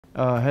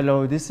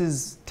Hello, this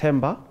is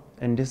Themba,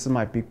 and this is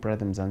my big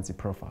brother Mzansi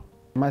Profile.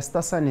 My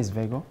star sign is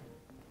Virgo,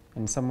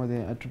 and some of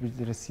the attributes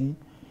that I see,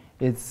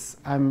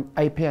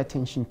 I pay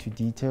attention to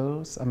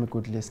details, I'm a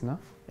good listener,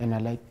 and I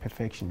like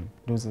perfection.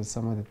 Those are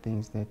some of the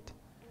things that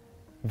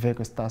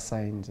Virgo star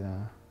signs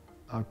are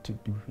out to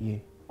do, yeah.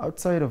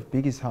 Outside of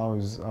biggest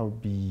house, I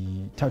would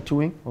be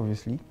tattooing,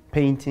 obviously,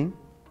 painting.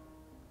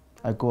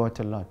 I go out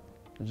a lot,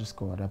 I just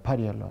go out, I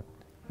party a lot.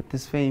 With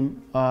this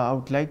fame, I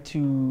would like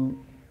to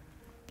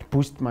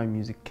boost my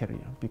music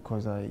career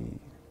because I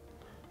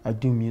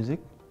do music,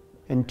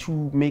 and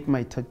to make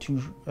my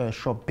tattoo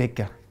shop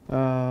bigger.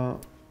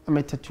 I'm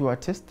a tattoo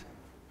artist,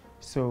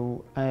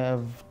 so I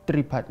have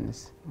 3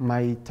 partners.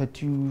 My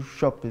tattoo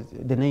shop,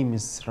 the name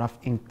is Rough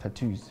Ink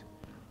Tattoos.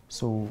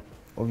 So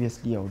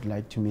obviously I would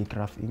like to make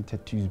Rough Ink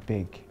Tattoos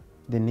big.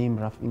 The name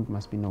Rough Ink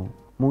must be known.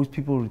 Most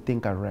people would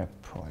think I rap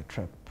or I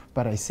trap,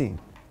 but I sing.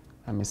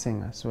 I'm a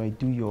singer, so I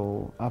do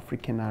your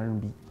African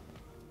R&B.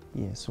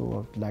 Yeah,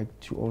 so I'd like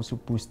to also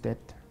boost that,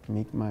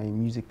 make my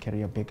music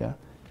career bigger.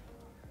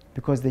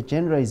 Because the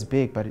genre is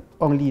big, but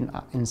only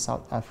in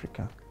South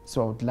Africa.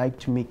 So I would like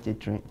to make the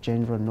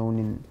genre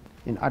known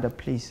in other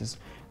places.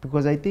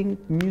 Because I think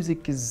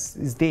music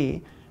is there,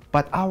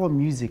 but our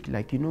music,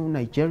 like, you know,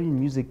 Nigerian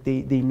music,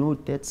 they know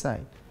that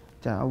side.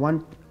 I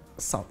want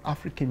South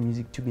African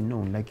music to be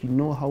known. Like, you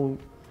know how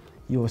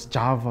your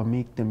Java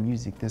make the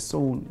music, the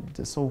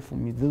soulful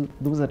music.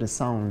 Those are the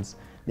sounds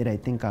that I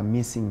think are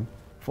missing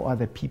for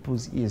other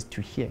people's ears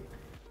to hear.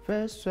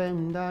 First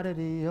swam out of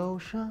the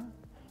ocean,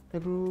 they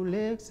grew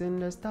legs and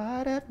they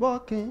started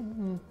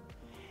walking.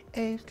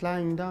 Apes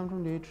climbed down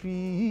from the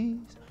trees,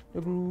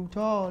 they grew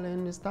tall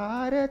and they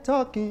started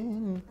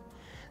talking.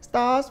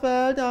 Stars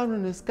fell down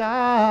from the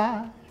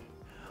sky,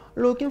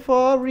 looking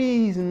for a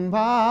reason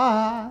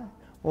why.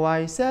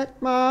 Why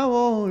set my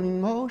world in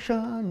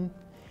motion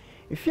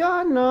if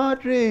you're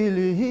not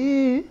really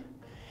here?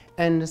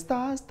 And the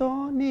stars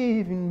don't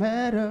even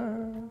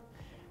matter,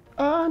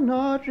 are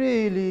not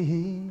really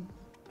here.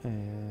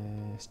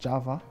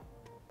 Java,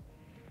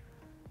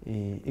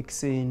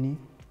 Xeni,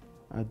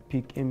 I'd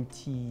pick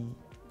MT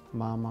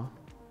Mama,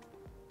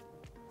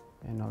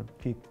 and I'd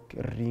pick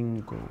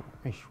Ringo.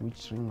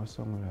 Which Ringo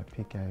song will I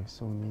pick? I have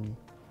so many.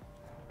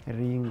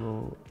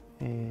 Ringo,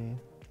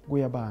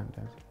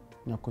 Guyabanda,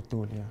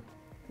 Nyakotolia.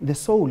 The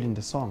soul in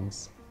the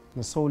songs,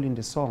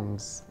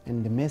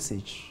 and the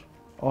message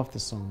of the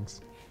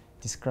songs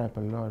describe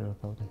a lot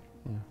about me.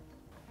 Yeah.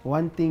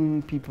 One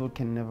thing people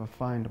can never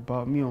find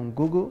about me on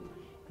Google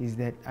is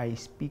that I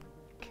speak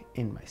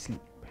in my sleep.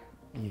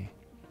 Yeah.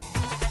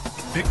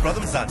 Big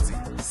Brother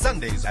Mzansi,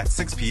 Sundays at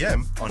 6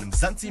 p.m. on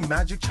Mzansi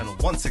Magic Channel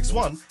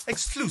 161,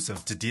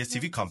 exclusive to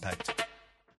DSTV Compact.